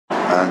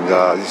And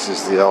this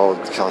is the old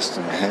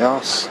custom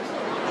house.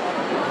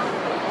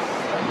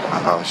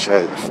 I'll show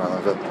you the front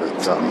of it,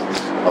 but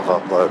I've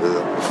uploaded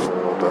it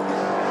before, but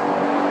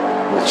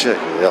we'll check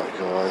it out,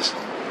 guys,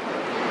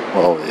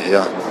 while we're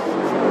here.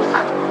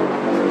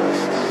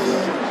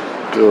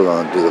 Built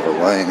on a bit of a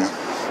lane,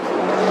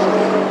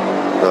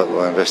 but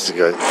we'll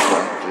investigate the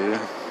front view.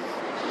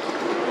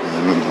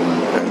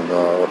 And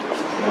what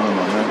am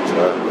I meant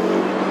to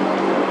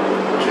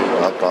check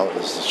my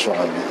buttons to try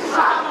and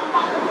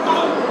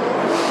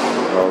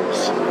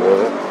obviously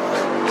work.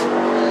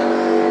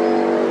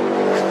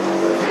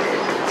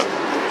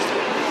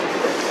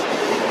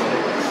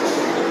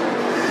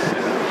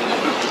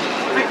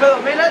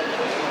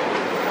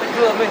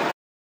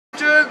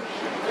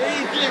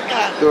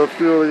 Got a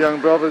few of the young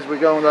brothers. We're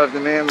going over to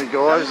Manly,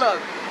 guys.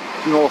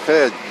 North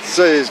Head.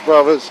 See his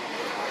brothers.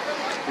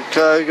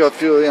 Okay, got a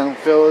few of the young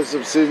fellas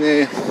of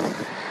Sydney.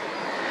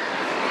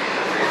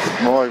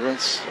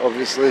 Migrants,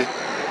 obviously.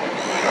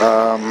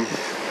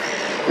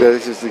 Yeah,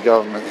 this is the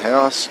government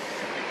house.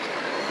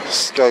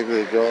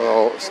 Scagly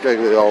old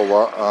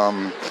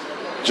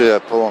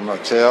geopolymer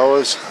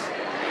towers.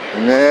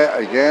 And there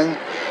again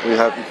we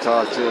have the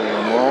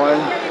Tartarian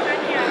line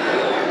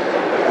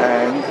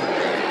and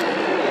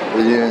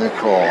the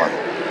unicorn.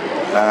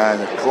 And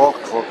the clock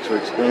too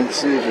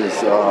expensive,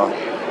 as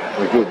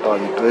the good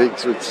buddy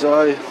Beegs would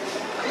say.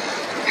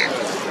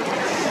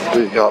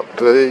 Big up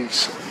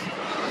Beegs,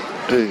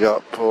 big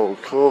up Paul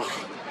Cook.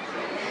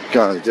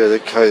 Going to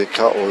dedicate a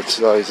couple of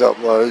today's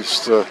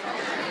uploads to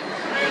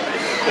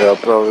our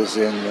brothers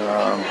in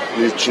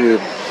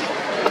YouTube,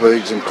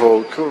 Beegs and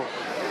Paul Cook.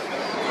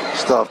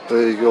 Stuffed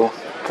Beagle,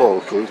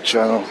 Paul Cook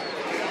channel.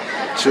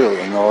 Two of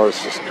the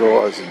nicest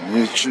guys in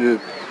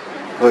YouTube.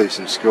 Please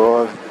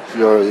subscribe if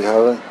you already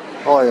haven't.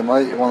 Hiya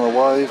mate, you want to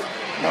wave?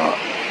 No.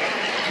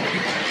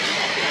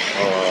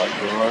 Alright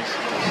guys.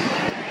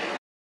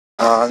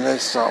 And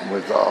there's something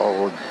with the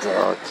old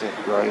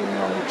tech rating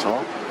on the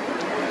top.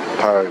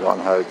 Paragon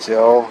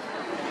Hotel.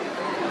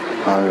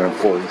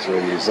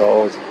 143 years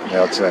old,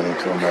 now turning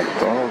into a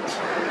McDonald's.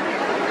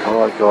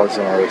 Alright guys,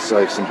 I'm going to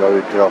save some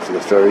battery power for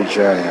the ferry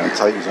journey. I'm going to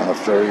take you on a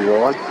ferry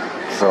ride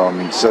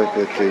from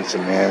Circular Quay to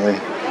Manly,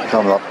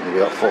 coming up in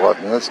about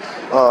 5 minutes.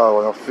 Oh,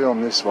 when I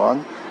filmed this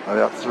one,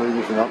 about 3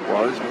 different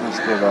uploads, but let's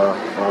get a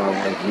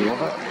view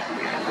of it.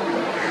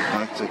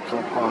 Back to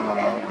copper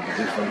with a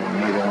different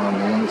metal on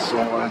the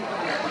inside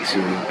to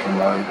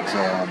promote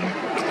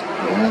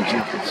energy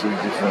for two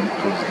different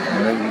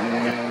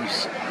negatives.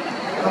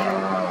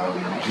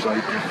 Shape of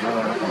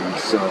that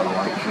is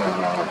like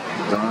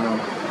dome.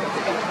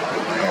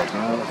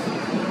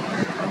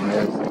 And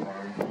there's the